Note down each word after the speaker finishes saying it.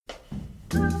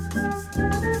Hi,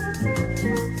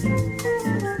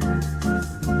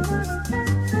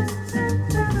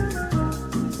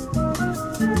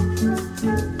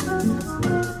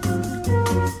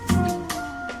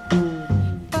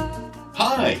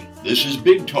 this is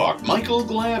Big Talk. Michael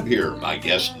Glab here. My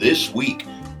guest this week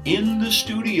in the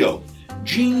studio,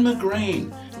 Jean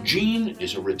Magrane. Jean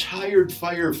is a retired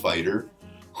firefighter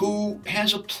who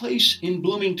has a place in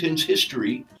Bloomington's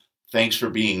history. Thanks for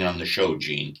being on the show,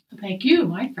 Jean. Thank you,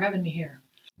 Mike, for having me here.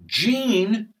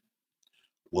 Jean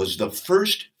was the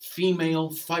first female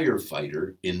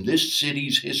firefighter in this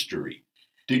city's history.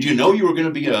 Did you know you were going to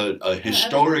be a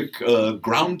historic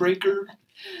groundbreaker?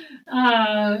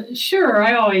 Sure,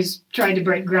 I always tried to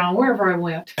break ground wherever I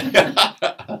went.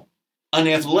 An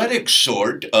athletic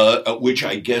sort, which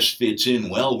I guess fits in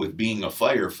well with being a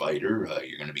firefighter.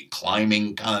 You're going to be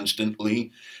climbing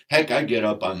constantly. Heck, I get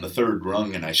up on the third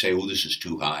rung and I say, oh, this is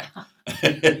too high.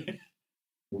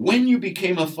 When you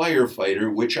became a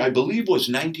firefighter, which I believe was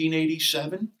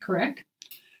 1987? Correct.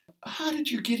 How did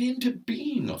you get into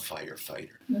being a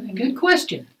firefighter? Good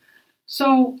question.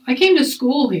 So I came to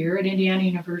school here at Indiana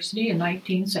University in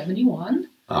 1971.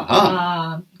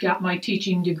 Got my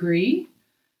teaching degree.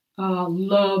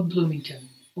 Loved Bloomington.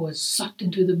 Was sucked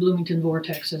into the Bloomington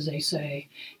vortex, as they say.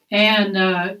 And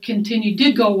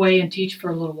did go away and teach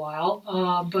for a little while,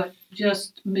 but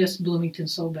just missed Bloomington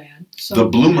so bad. So, the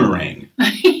bloomerang.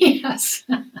 Yes.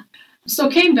 So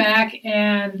came back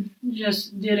and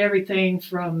just did everything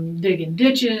from digging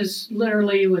ditches,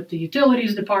 literally with the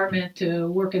utilities department, to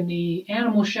work in the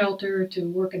animal shelter, to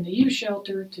work in the youth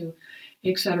shelter, to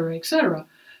et cetera, et cetera.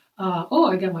 I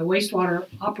got my wastewater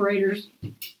operator's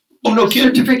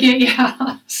certificate.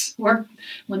 Yeah. Worked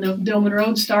when the Dillman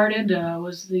Road started,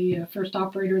 was the first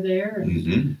operator there,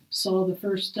 and saw the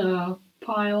first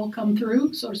pile come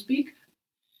through, so to speak.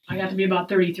 I got to be about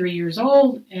 33 years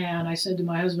old, and I said to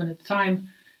my husband at the time,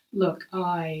 look,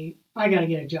 I got to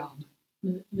get a job.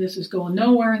 This is going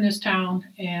nowhere in this town.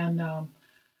 And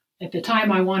at the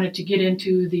time, I wanted to get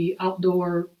into the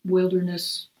outdoor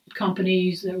wilderness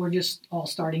companies that were just all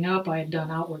starting up. I had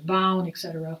done Outward Bound, et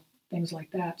cetera, things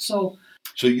like that. So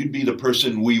you'd be the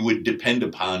person we would depend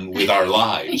upon with our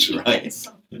lives, right?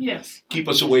 Yes. Keep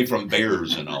us away from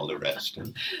bears and all the rest.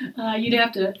 You'd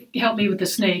have to help me with the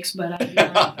snakes, but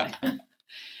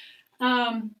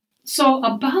so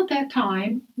about that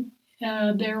time,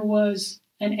 there was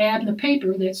an ad in the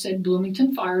paper that said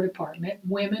Bloomington Fire Department,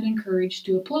 women encouraged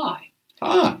to apply.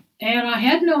 And I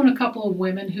had known a couple of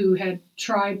women who had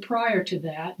tried prior to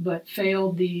that, but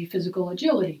failed the physical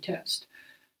agility test.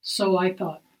 So I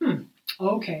thought,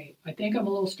 okay, I think I'm a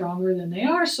little stronger than they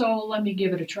are, so let me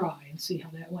give it a try and see how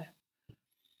that went.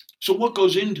 So what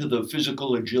goes into the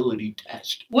physical agility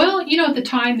test? Well, at the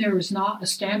time there was not a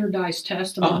standardized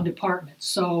test among departments.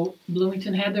 So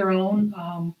Bloomington had their own.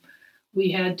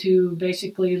 We had to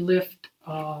basically lift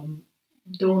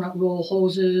donut roll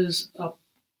hoses up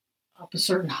a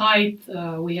certain height.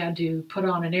 We had to put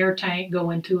on an air tank, go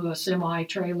into a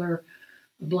semi-trailer,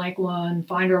 a blank one,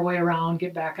 find our way around,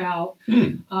 get back out.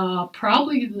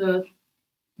 Probably the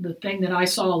thing that I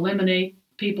saw eliminate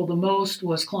people the most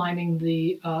was climbing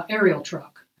the aerial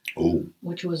truck,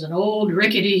 which was an old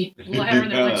rickety ladder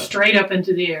that went straight up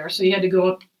into the air. So you had to go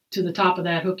up to the top of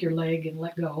that, hook your leg, and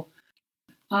let go.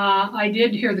 I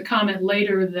did hear the comment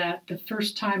later that the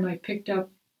first time I picked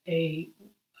up a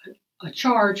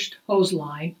charged hose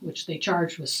line, which they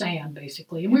charged with sand,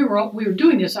 basically, and we were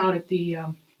doing this out at the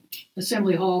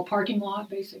Assembly Hall parking lot,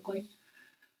 basically.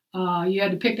 You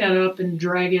had to pick that up and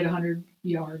drag it 100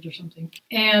 yards or something.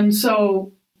 And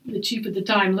so the chief at the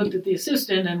time looked at the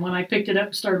assistant, and when I picked it up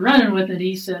and started running with it,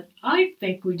 he said, I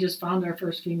think we just found our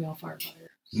first female firefighter.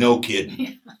 No kidding.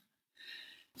 Yeah.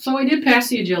 So I did pass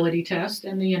the agility test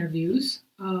and the interviews.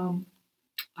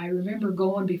 I remember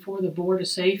going before the Board of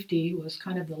Safety was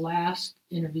kind of the last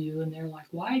interview, and they're like,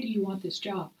 why do you want this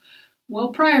job? Well,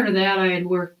 prior to that,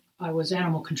 I was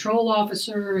animal control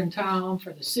officer in town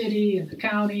for the city and the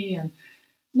county, and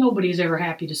nobody's ever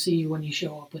happy to see you when you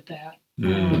show up with that.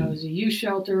 I was a youth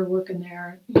shelter working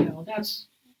there. That's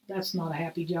not a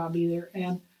happy job either.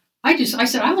 And I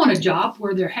said, I want a job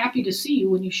where they're happy to see you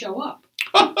when you show up,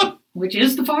 which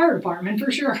is the fire department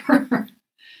for sure.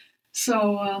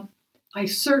 So I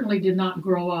certainly did not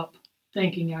grow up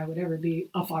thinking I would ever be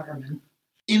a fireman.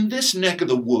 In this neck of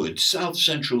the woods, south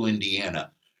central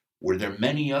Indiana, were there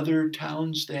many other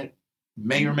towns that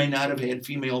may or may not have had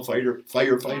female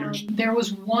firefighters? There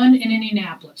was one in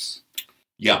Indianapolis.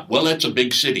 Yeah, well, that's a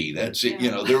big city. That's it.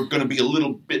 Yeah. They're going to be a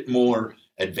little bit more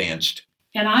advanced.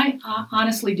 And I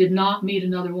honestly did not meet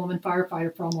another woman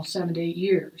firefighter for almost 7 to 8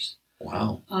 years.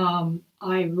 Wow.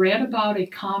 I read about a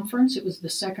conference. It was the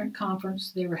second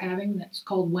conference they were having that's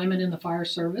called Women in the Fire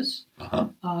Service.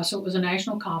 So it was a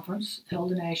national conference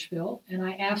held in Asheville. And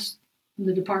I asked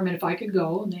the department if I could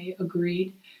go, and they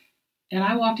agreed. And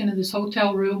I walked into this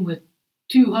hotel room with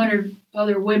 200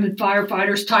 other women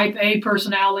firefighters, type A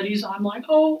personalities. I'm like,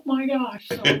 oh my gosh.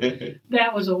 So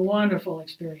that was a wonderful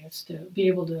experience to be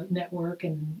able to network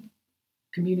and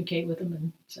communicate with them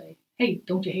and say, hey,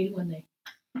 don't you hate it when they...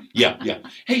 Yeah.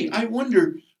 Hey, I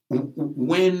wonder,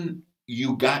 when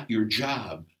you got your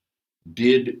job,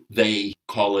 did they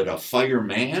call it a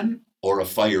fireman or a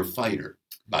firefighter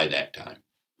by that time?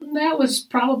 That was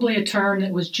probably a term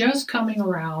that was just coming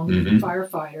around,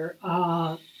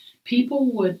 firefighter.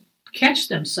 People would catch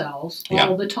themselves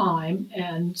all the time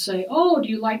and say, oh, do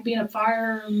you like being a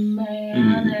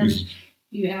fireman? And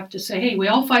you have to say, hey, we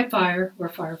all fight fire. We're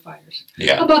firefighters.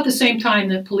 Yeah. About the same time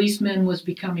that policeman was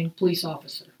becoming police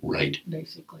officer. Right.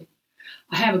 Basically.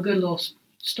 I have a good little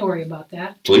story about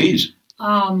that. Please.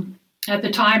 At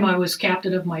the time, I was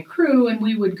captain of my crew, and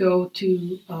we would go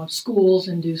to schools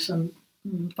and do some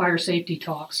fire safety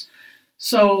talks.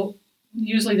 So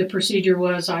usually the procedure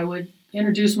was I would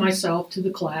introduce myself to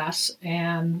the class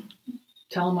and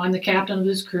tell them I'm the captain of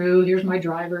this crew. Here's my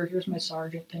driver. Here's my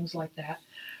sergeant, things like that.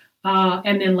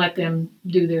 And then let them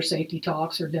do their safety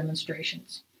talks or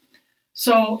demonstrations.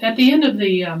 So at the end of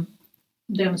the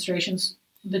demonstrations,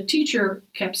 the teacher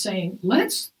kept saying,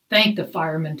 let's thank the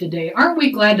firemen today. Aren't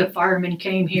we glad the firemen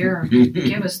came here and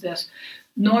give us this?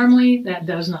 Normally, that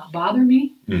does not bother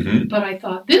me, but I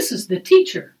thought, this is the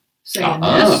teacher saying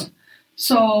this.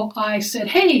 So I said,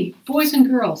 hey, boys and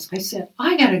girls, I said,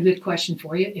 I got a good question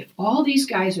for you. If all these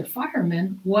guys are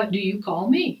firemen, what do you call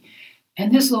me?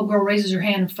 And this little girl raises her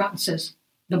hand in front and says,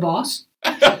 the boss.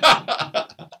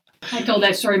 I told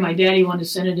that story. My daddy wanted to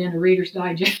send it in to Reader's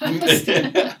Digest.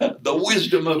 The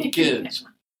wisdom of kids.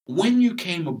 When you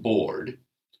came aboard,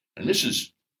 and this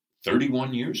is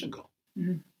 31 years ago,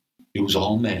 it was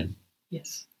all men.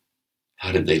 Yes.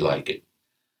 How did they like it?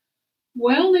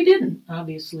 Well, they didn't,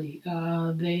 obviously.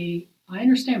 I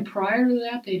understand prior to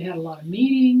that, they'd had a lot of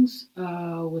meetings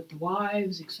with the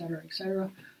wives, et cetera, et cetera.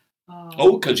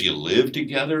 Because you lived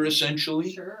together,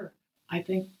 essentially? Sure. I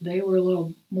think they were a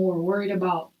little more worried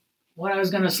about what I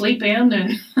was going to sleep in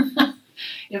than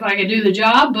if I could do the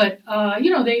job. But,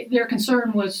 their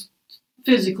concern was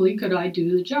physically, could I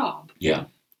do the job? Yeah.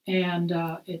 And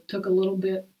it took a little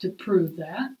bit to prove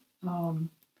that.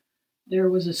 There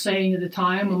was a saying at the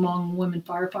time among women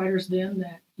firefighters then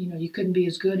that, you couldn't be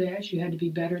as good as, you had to be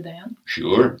better than.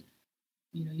 Sure.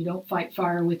 You don't fight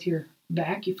fire with your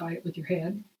back, you fight it with your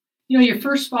head. Your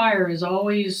first fire is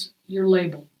always your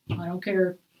label. I don't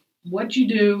care what you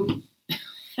do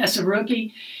as a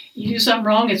rookie. You do something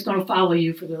wrong, it's going to follow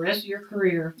you for the rest of your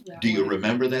career. Do you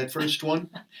remember that first one?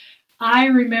 I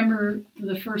remember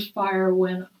the first fire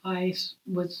when I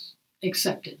was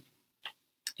accepted.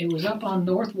 It was up on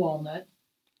North Walnut.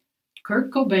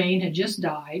 Kurt Cobain had just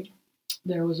died.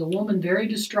 There was a woman very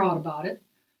distraught about it.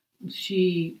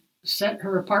 She set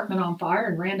her apartment on fire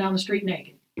and ran down the street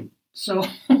naked. So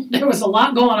there was a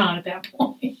lot going on at that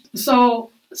point.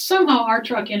 So somehow our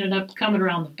truck ended up coming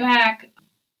around the back.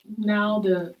 Now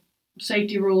the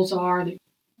safety rules are that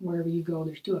wherever you go,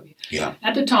 there's two of you. Yeah.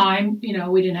 At the time,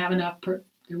 we didn't have enough.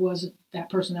 There wasn't that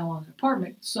personnel on the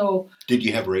department. So did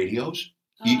you have radios?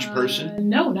 Each person?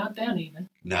 No, not then even.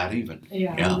 Not even.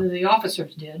 Yeah. The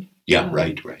officers did. Yeah,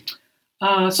 right.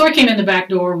 So I came in the back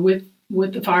door with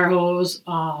the fire hose.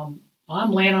 I'm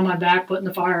laying on my back, putting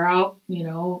the fire out,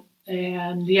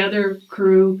 and the other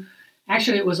crew,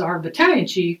 actually it was our battalion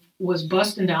chief, was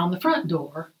busting down the front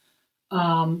door,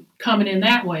 coming in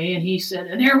that way. And he said,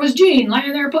 and there was Gene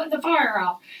laying there putting the fire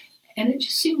out. And it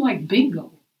just seemed like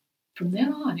bingo. From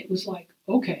then on, it was like,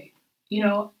 okay,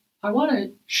 I want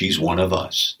to... She's one of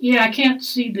us. Yeah, you can't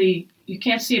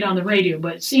see it on the radio,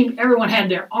 but it seemed everyone had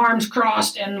their arms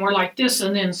crossed and were like this,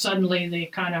 and then suddenly they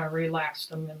kind of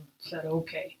relaxed them and said,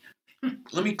 okay.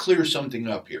 Let me clear something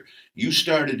up here. You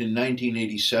started in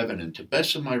 1987, and to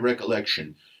best of my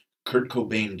recollection, Kurt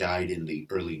Cobain died in the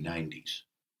early 90s.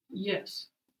 Yes.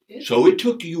 So it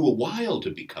took you a while to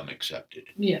become accepted.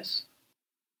 Yes.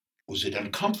 Was it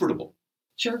uncomfortable?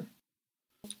 Sure.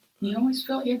 You always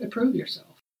felt you had to prove yourself.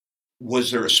 Was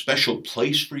there a special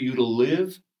place for you to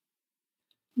live?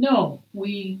 No,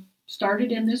 we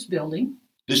started in this building.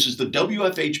 This is the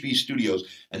WFHB studios,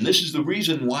 and this is the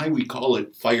reason why we call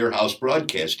it Firehouse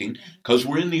Broadcasting, because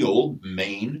we're in the old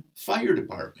main fire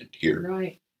department here.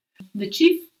 Right. The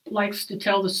chief likes to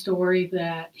tell the story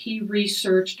that he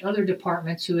researched other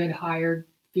departments who had hired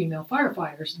female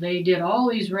firefighters. They did all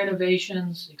these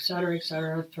renovations, et cetera,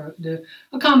 to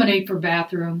accommodate for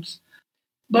bathrooms.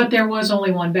 But there was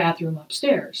only one bathroom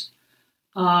upstairs.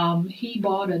 He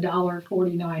bought a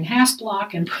 $1.49 hasp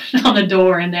block and put it on the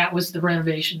door, and that was the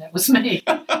renovation that was made.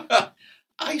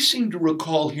 I seem to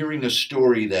recall hearing a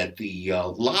story that the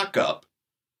lockup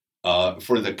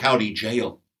for the county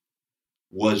jail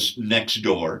was next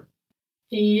door.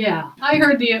 Yeah, I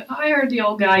heard the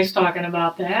old guys talking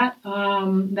about that.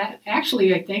 That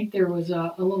actually, I think there was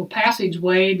a little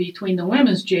passageway between the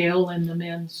women's jail and the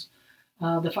men's,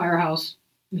 the firehouse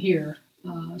here.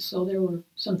 So there were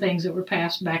some things that were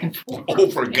passed back and forth. Oh,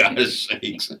 for God's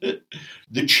sakes!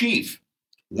 The chief,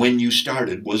 when you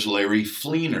started, was Larry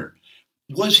Fleener.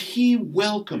 Was he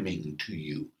welcoming to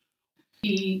you?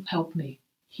 He helped me.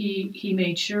 He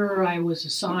made sure I was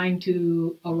assigned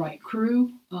to a right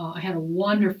crew. I had a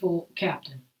wonderful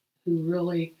captain who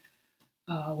really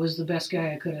was the best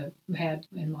guy I could have had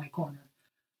in my corner.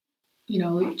 You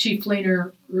know, Chief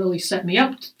Fleener really set me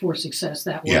up for success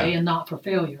that way and not for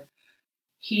failure.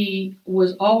 He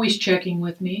was always checking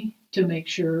with me to make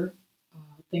sure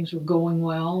things were going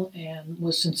well and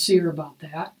was sincere about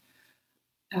that.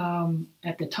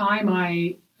 At the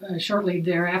time, shortly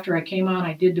thereafter I came on,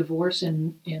 I did divorce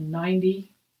in 91.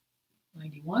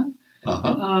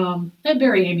 A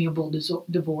very amiable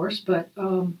divorce, but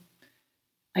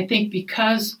I think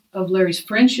because of Larry's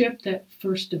friendship that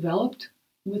first developed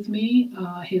with me,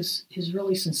 his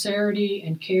really sincerity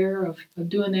and care of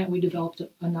doing that, we developed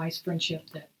a nice friendship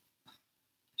that,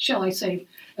 shall I say,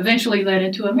 eventually led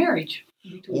into a marriage.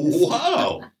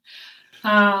 Wow.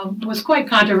 Was quite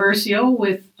controversial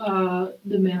with the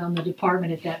men on the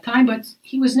department at that time, but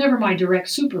he was never my direct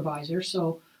supervisor,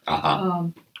 so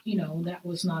you know, that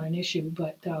was not an issue.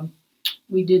 But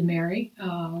we did marry.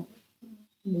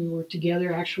 We were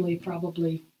together actually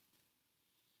probably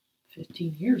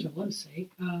 15 years, I want to say,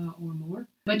 or more.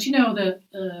 But you know,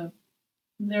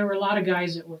 there were a lot of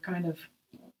guys that were kind of,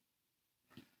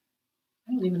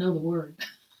 I don't even know the word,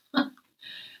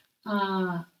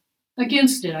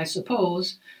 against it, I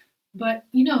suppose. But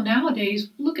you know, nowadays,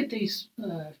 look at these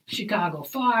Chicago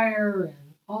Fire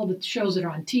and all the shows that are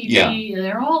on TV, and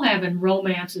they're all having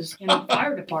romances in the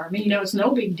fire department. You know, it's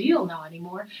no big deal now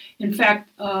anymore. In fact,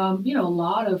 you know, a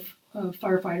lot of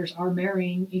firefighters are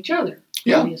marrying each other.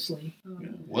 Obviously.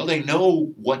 Well, they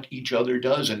know what each other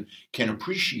does and can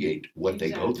appreciate what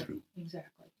they go through.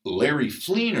 Exactly. Larry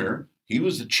Fleener, he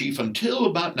was the chief until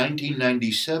about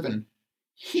 1997.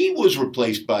 He was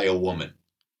replaced by a woman.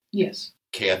 Yes.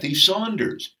 Kathy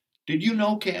Saunders. Did you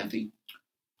know Kathy?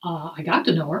 I got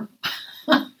to know her.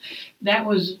 That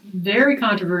was very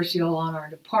controversial on our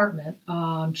department.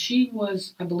 She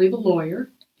was, I believe, a lawyer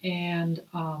and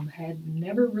had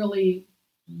never really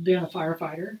been a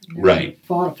firefighter. Never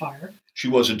fought a fire. She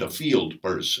wasn't a field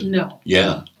person. No.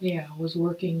 Yeah. Yeah, was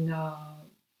working, I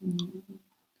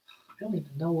don't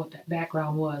even know what that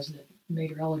background was that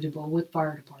made her eligible with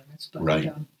fire departments.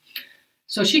 But,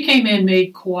 so she came in,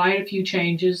 made quite a few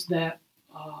changes that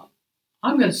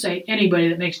I'm going to say anybody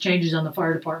that makes changes on the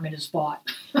fire department is fought.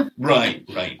 Right.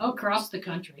 Across the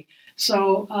country.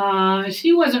 So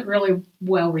she wasn't really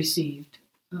well received,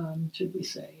 should we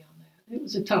say, on that. It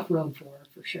was a tough road for her,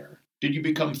 for sure. Did you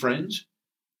become friends?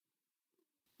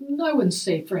 I wouldn't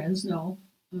say friends, no.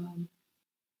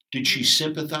 Did she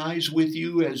sympathize with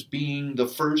you as being the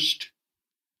first?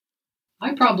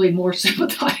 I probably more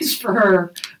sympathized for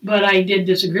her, but I did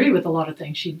disagree with a lot of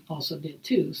things she also did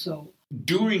too. So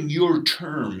during your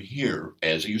term here,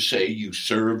 as you say, you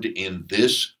served in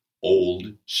this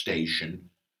old station.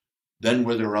 Then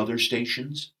were there other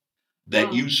stations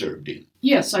that you served in?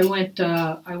 Yes, I went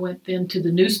then to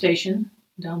the new station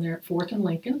down there at 4th and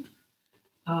Lincoln.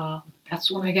 That's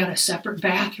when I got a separate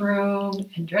bathroom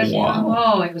and dressing room.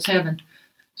 Oh, it was heaven.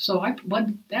 So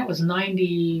that was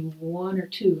 91 or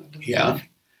 2, I believe. Yeah.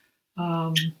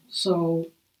 So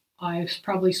I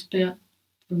probably spent,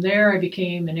 from there I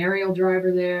became an aerial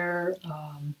driver there.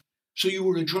 So you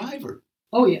were a driver?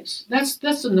 Oh, yes.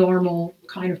 That's a normal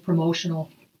kind of promotional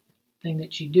thing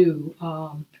that you do.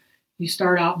 You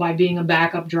start out by being a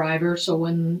backup driver. So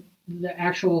when the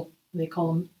actual, they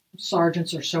call them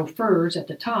sergeants or chauffeurs at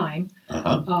the time,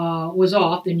 was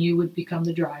off, then you would become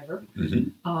the driver.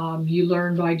 Mm-hmm. You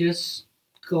learn by just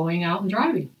going out and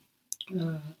driving.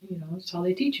 That's how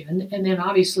they teach you. And then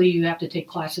obviously you have to take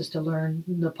classes to learn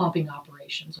the pumping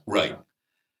operations. Right.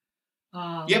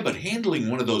 But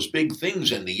handling one of those big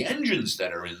things and the engines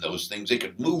that are in those things, they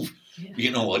could move,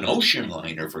 an ocean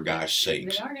liner, for gosh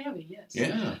sakes. They are heavy, yes.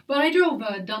 Yeah. But I drove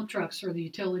dump trucks for the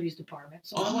utilities department,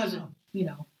 so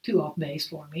too off base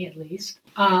for me at least.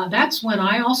 That's when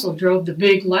I also drove the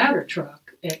big ladder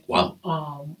truck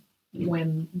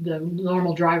when the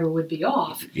normal driver would be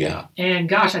off. Yeah. And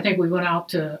gosh, I think we went out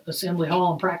to Assembly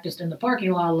Hall and practiced in the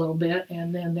parking lot a little bit,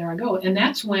 and then there I go. And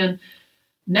that's when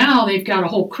now they've got a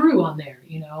whole crew on there,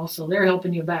 so they're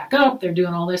helping you back up. They're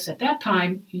doing all this. At that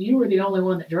time, you were the only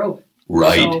one that drove it.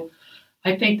 Right. So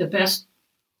I think the best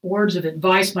words of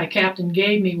advice my captain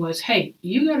gave me was, hey,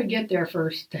 you got to get there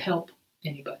first to help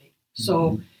anybody.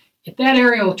 So if that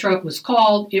aerial truck was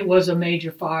called, it was a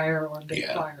major fire or a big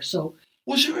fire. So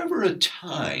was there ever a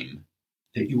time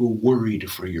that you were worried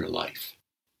for your life?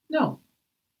 No.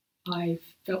 I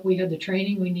felt we had the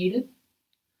training we needed.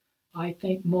 I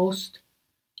think most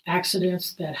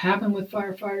accidents that happen with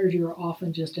firefighters, you're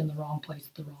often just in the wrong place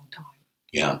at the wrong time.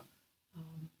 Yeah.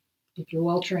 If you're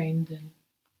well trained, then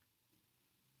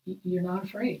you're not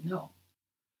afraid, no.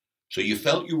 So you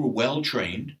felt you were well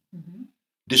trained,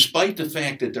 despite the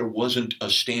fact that there wasn't a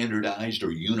standardized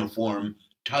or uniform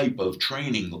type of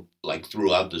training like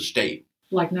throughout the state.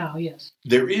 Like now, yes.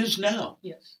 There is now.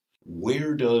 Yes.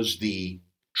 Where does the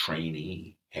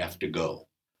trainee have to go?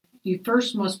 You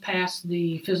first must pass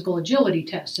the physical agility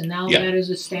test, and now that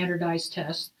is a standardized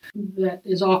test that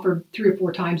is offered 3 or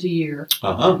 4 times a year.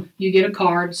 You get a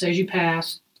card that says you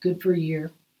passed, good for a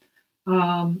year.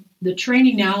 The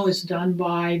training now is done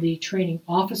by the training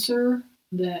officer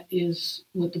that is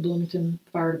with the Bloomington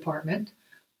Fire Department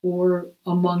or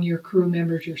among your crew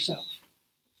members yourself.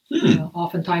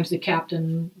 Oftentimes the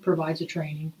captain provides a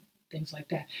training, things like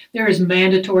that. There is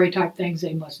mandatory type things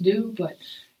they must do, but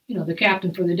the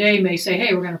captain for the day may say,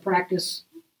 hey, we're going to practice,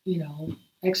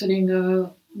 exiting a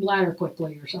ladder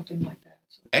quickly or something like that.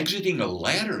 Exiting a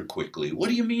ladder quickly? What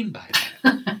do you mean by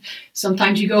that?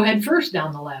 Sometimes you go head first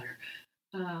down the ladder.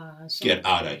 Get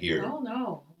out of here. Oh,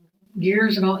 no.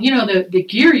 Gears and all. The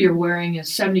gear you're wearing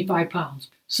is 75 pounds.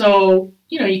 So,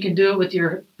 you can do it with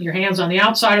your hands on the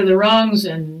outside of the rungs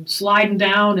and sliding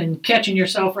down and catching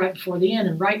yourself right before the end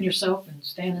and righting yourself and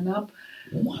standing up.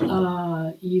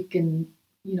 Wow. You can,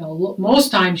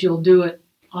 most times you'll do it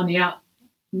on the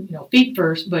feet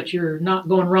first, but you're not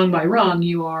going rung by rung.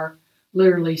 You are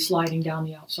literally sliding down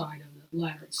the outside of the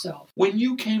ladder itself. When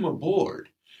you came aboard,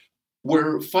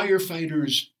 were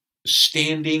firefighters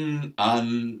standing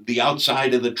on the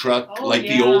outside of the truck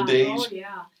the old days? Oh,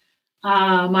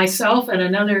 yeah. Myself and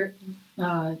another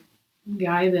guy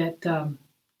that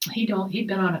he'd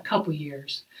been on a couple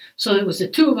years. So it was the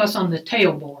 2 of us on the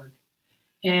tailboard.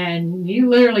 And you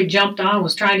literally jumped on,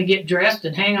 was trying to get dressed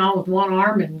and hang on with one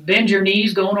arm and bend your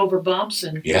knees going over bumps.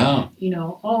 And,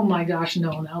 oh my gosh,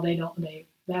 no, now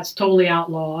that's totally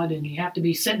outlawed, and you have to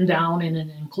be sitting down in an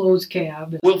enclosed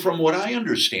cab. Well, from what I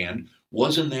understand,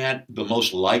 wasn't that the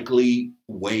most likely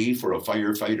way for a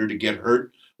firefighter to get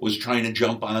hurt, was trying to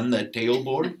jump on that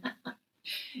tailboard?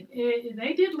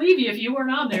 They did leave you if you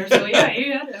weren't on there, so you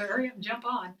had to hurry up and jump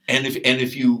on. And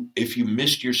if you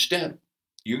missed your step,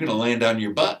 you're going to land on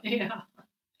your butt. Yeah.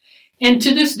 And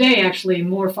to this day, actually,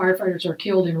 more firefighters are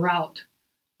killed en route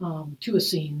to a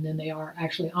scene than they are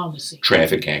actually on the scene.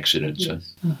 Traffic accidents.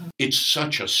 Yes. It's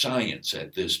such a science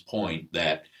at this point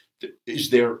that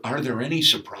are there any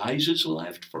surprises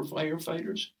left for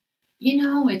firefighters?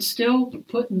 It's still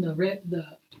putting the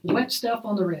wet stuff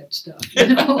on the red stuff.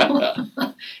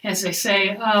 As they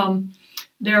say,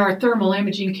 there are thermal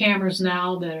imaging cameras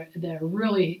now that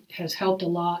really has helped a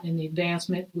lot in the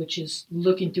advancement, which is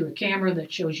looking through a camera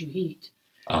that shows you heat.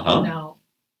 Now,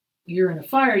 you're in a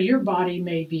fire, your body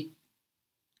may be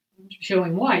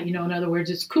showing white, in other words,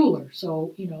 it's cooler.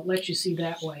 So, it lets you see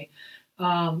that way.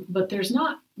 But there's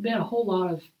not been a whole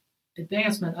lot of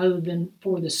advancement other than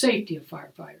for the safety of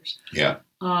firefighters. Yeah.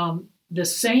 The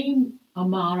same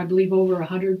amount, I believe over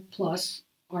 100 plus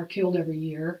are killed every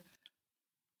year.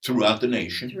 Throughout the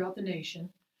nation.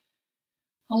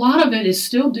 A lot of it is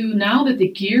still due now that the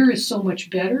gear is so much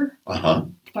better.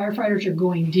 Firefighters are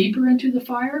going deeper into the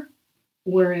fire.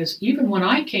 Whereas even when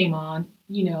I came on,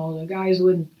 the guys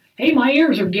wouldn't, hey, my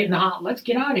ears are getting hot, let's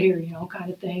get out of here,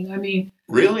 kind of thing. I mean.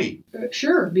 Really?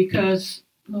 Sure, because,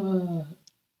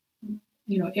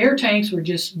 air tanks were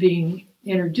just being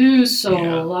introduced. So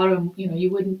a lot of them,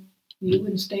 you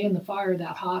wouldn't stay in the fire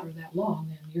that hot or that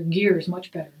long. And your gear is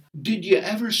much better. Did you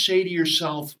ever say to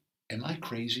yourself, am I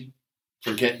crazy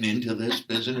for getting into this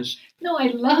business? No, I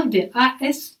loved it.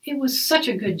 It was such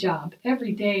a good job.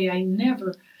 Every day I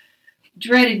never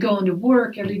dreaded going to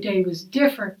work. Every day was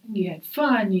different. You had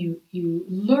fun. You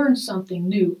learned something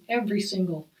new every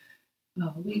single,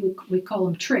 we call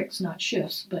them tricks, not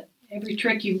shifts, but every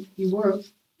trick you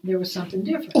there was something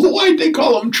different. Why'd they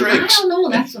call them I tricks? don't know.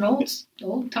 That's an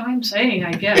old time saying,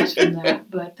 I guess, from that.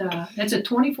 But it's a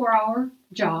 24-hour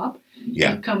job.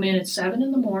 Yeah. You come in at 7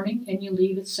 in the morning and you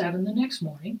leave at 7 the next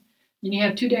morning. Then you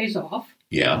have 2 days off.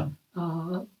 Yeah.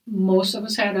 Most of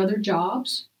us had other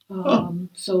jobs.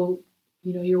 So,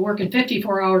 you're working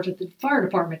 54 hours at the fire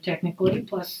department technically,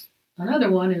 plus another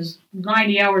one is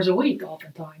 90 hours a week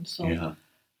oftentimes. So Yeah.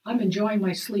 I'm enjoying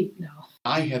my sleep now.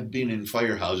 I have been in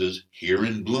firehouses here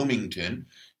in Bloomington,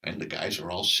 and the guys are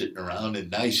all sitting around in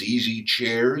nice, easy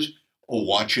chairs or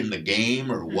watching the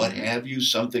game or what have you,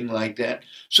 something like that.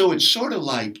 So it's sort of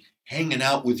like hanging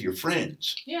out with your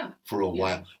friends for a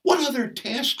while. What other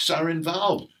tasks are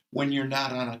involved when you're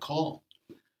not on a call?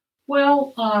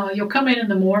 Well, you'll come in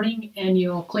the morning and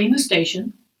you'll clean the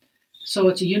station. So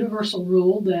it's a universal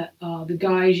rule that the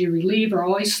guys you relieve are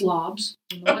always slobs.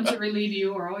 And the ones that relieve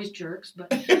you are always jerks, but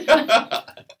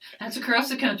that's across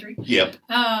the country. Yep.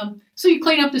 So you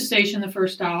clean up the station the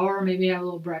first hour, maybe have a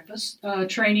little breakfast.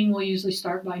 Training will usually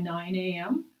start by 9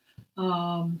 a.m.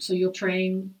 So you'll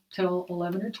train till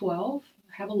 11 or 12,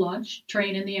 have a lunch,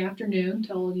 train in the afternoon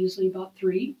till usually about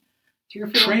 3 or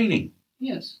 4. Training?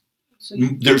 Yes. So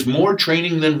there's more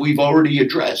training than we've already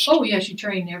addressed. Oh, yes, you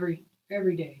train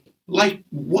every day. Like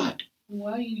what?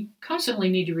 Well, you constantly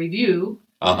need to review,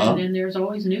 and then there's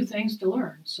always new things to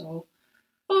learn. So,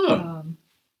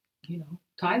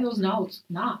 tie those knots.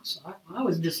 I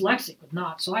was dyslexic with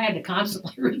knots, so I had to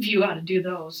constantly review how to do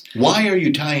those. Why are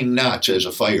you tying knots as a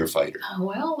firefighter?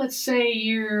 Well, let's say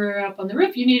you're up on the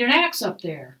roof. You need an axe up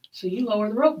there. So you lower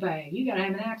the rope bag. You got to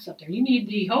have an axe up there. You need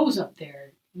the hose up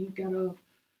there. You've got to...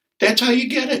 That's how you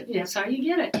get it. That's how you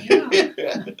get it,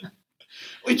 yeah.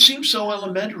 It seems so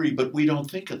elementary, but we don't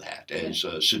think of that as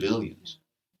civilians.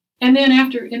 And then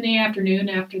in the afternoon,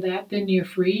 after that, then you're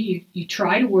free. You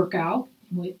try to work out.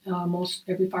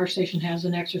 Every fire station has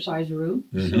an exercise room,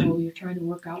 so you're trying to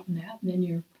work out in that. And then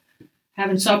you're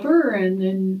having supper, and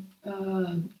then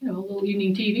a little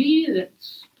evening TV.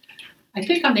 That's, I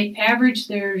think, on the average,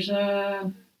 there's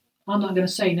I'm not going to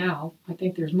say now. I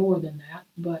think there's more than that,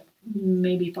 but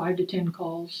maybe 5 to 10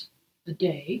 calls a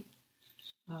day.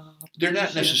 They're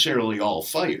not necessarily all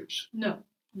fires. No.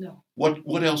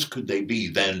 What else could they be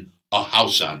than a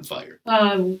house on fire?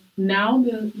 Now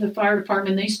the fire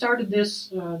department, they started this,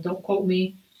 don't quote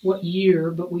me what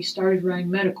year, but we started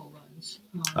running medical runs.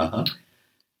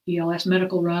 ELS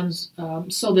medical runs,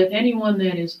 so that anyone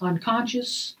that is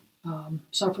unconscious,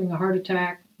 suffering a heart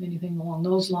attack, anything along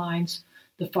those lines,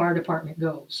 the fire department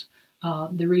goes.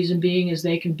 The reason being is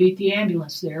they can beat the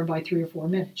ambulance there by 3 or 4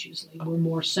 minutes usually. We're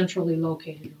more centrally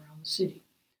located around the city.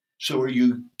 So are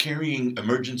you carrying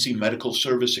emergency medical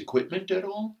service equipment at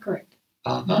all? Correct.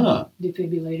 Uh-huh.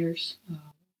 Defibrillators.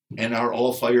 And are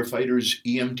all firefighters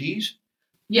EMTs?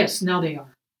 Yes, now they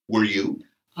are. Were you?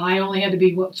 I only had to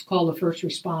be what's called a first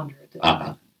responder at the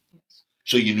time. Yes.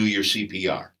 So you knew your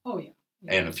CPR? Oh, yeah.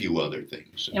 And a few other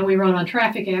things. And we run on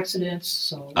traffic accidents,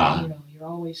 so you're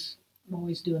always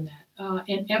doing that.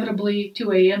 Inevitably,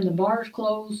 2 a.m., the bars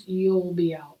close, you'll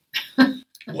be out.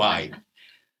 Why?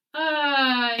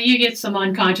 You get some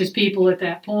unconscious people at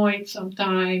that point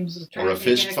sometimes. Or a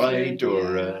fist fight,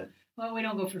 or... Well, we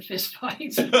don't go for fist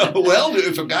fights. Well,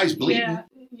 if a guy's bleeding.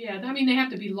 Yeah. I mean, they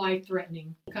have to be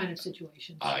life-threatening kind of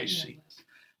situations. I see.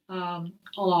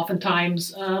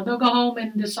 Oftentimes, they'll go home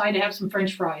and decide to have some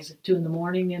French fries at 2 in the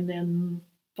morning and then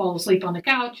fall asleep on the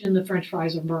couch and the French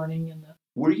fries are burning.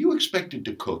 Were you expected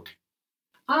to cook?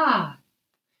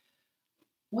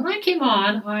 When I came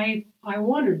on, I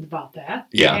wondered about that.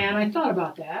 Yeah. And I thought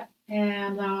about that.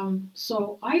 And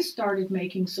so I started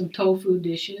making some tofu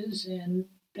dishes and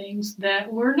things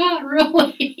that were not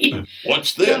really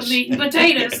What's this? the meat and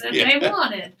potatoes that they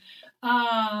wanted.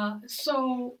 I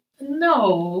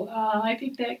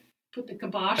think that put the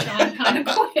kibosh on kind of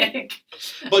quick.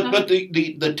 But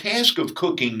the task of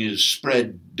cooking is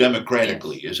spread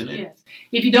democratically, isn't it? Yes.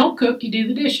 If you don't cook, you do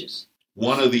the dishes.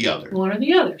 One or the other. One or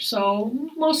the other. So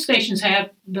most stations have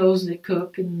those that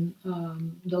cook and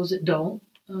those that don't.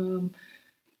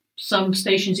 Some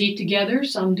stations eat together,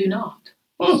 some do not.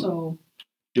 Oh, so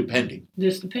depending.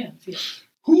 This depends, yes.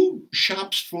 Who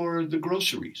shops for the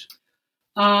groceries?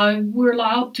 We're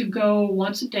allowed to go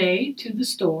once a day to the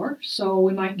store. So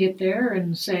we might get there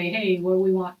and say, hey, what do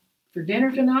we want for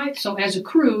dinner tonight? So as a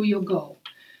crew, you'll go.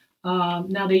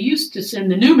 Now, they used to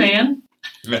send the new man.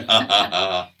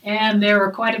 And there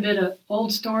are quite a bit of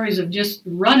old stories of just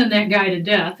running that guy to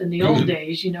death in the old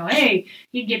days. Hey,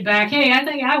 he'd get back, hey, I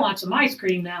think I want some ice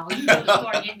cream now. You go to the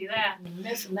store and get you that and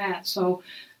this and that. So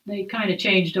they kind of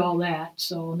changed all that.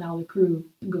 So now the crew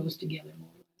goes together more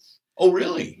or less. Oh,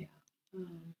 really? Yeah.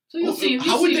 So you'll see.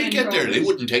 How would they get there? They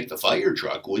wouldn't take the fire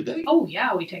truck, would they? Oh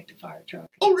yeah, we take the fire truck.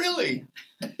 Oh really?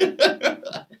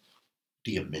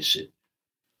 Do you miss it?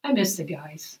 I miss the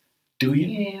guys. Do you?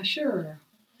 Yeah, sure.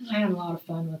 I had a lot of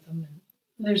fun with them.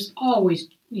 And there's always,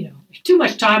 there's too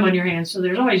much time on your hands, so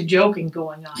there's always joking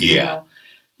going on. Yeah.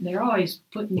 They're always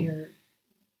putting your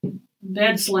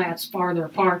bed slats farther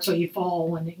apart so you fall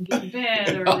when you get in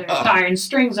bed, or they're tying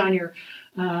strings on your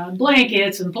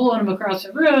blankets and pulling them across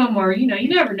the room, or, you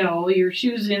never know. Your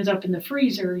shoes ends up in the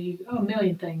freezer. A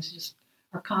million things just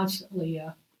are constantly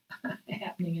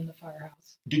happening in the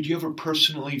firehouse. Did you ever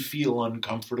personally feel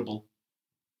uncomfortable?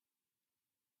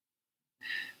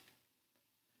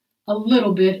 A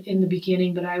little bit in the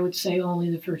beginning, but I would say only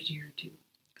the first year or two.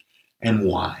 And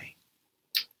why?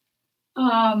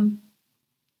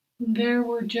 There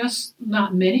were just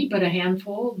not many, but a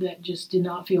handful that just did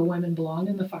not feel women belonged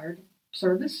in the fire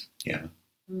service. Yeah.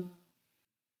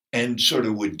 And sort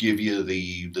of would give you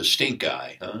the stink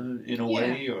eye, huh, in a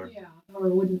way? Or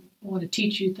wouldn't want to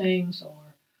teach you things, or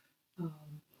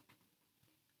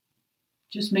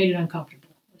just made it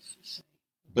uncomfortable, let's just say.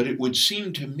 But it would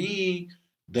seem to me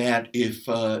that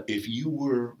if you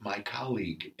were my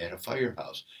colleague at a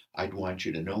firehouse, I'd want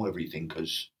you to know everything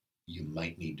because you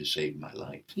might need to save my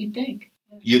life. You'd think.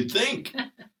 You'd think.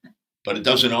 But it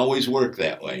doesn't always work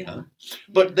that way, huh?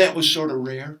 But that was sort of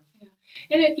rare. Yeah.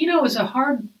 And it was a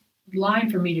hard line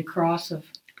for me to cross of,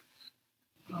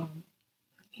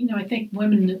 I think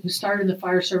women who started in the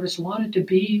fire service wanted to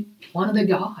be one of the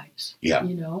guys. Yeah.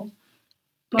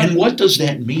 But, and what does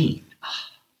that mean?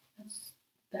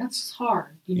 That's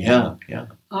hard. Yeah.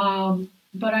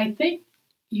 But I think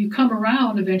you come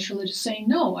around eventually to saying,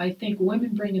 no, I think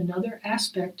women bring another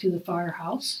aspect to the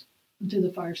firehouse, to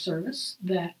the fire service,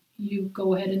 that you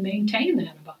go ahead and maintain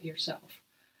that about yourself.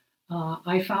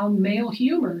 I found male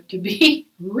humor to be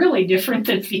really different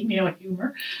than female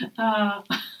humor.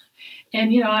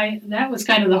 And, that was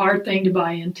kind of the hard thing to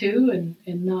buy into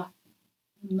and not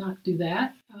do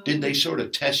that. Did they sort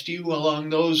of test you along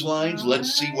those lines?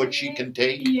 Let's see what she can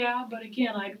take? Yeah, but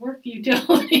again, I'd worked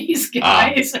utilities,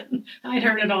 guys, and I'd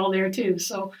heard it all there too.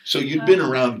 So you'd been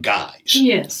around guys?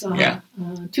 Yes. Yeah.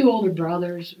 2 older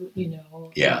brothers,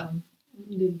 Yeah.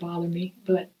 Didn't bother me.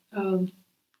 But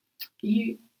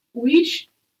we each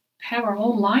have our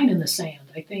own line in the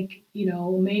sand. I think,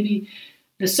 maybe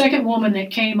the second woman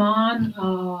that came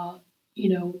on,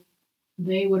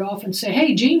 they would often say,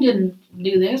 hey, Jean didn't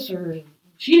do this, or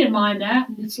she didn't mind that.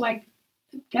 And it's like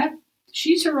that.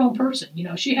 She's her own person.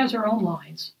 She has her own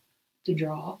lines to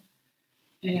draw.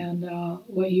 And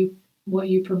what you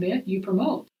permit, you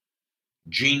promote.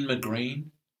 Jean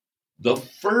Magrane, the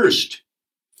first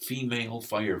female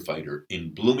firefighter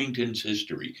in Bloomington's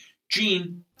history.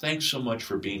 Jean, thanks so much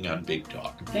for being on Big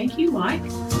Talk. Thank you, Mike.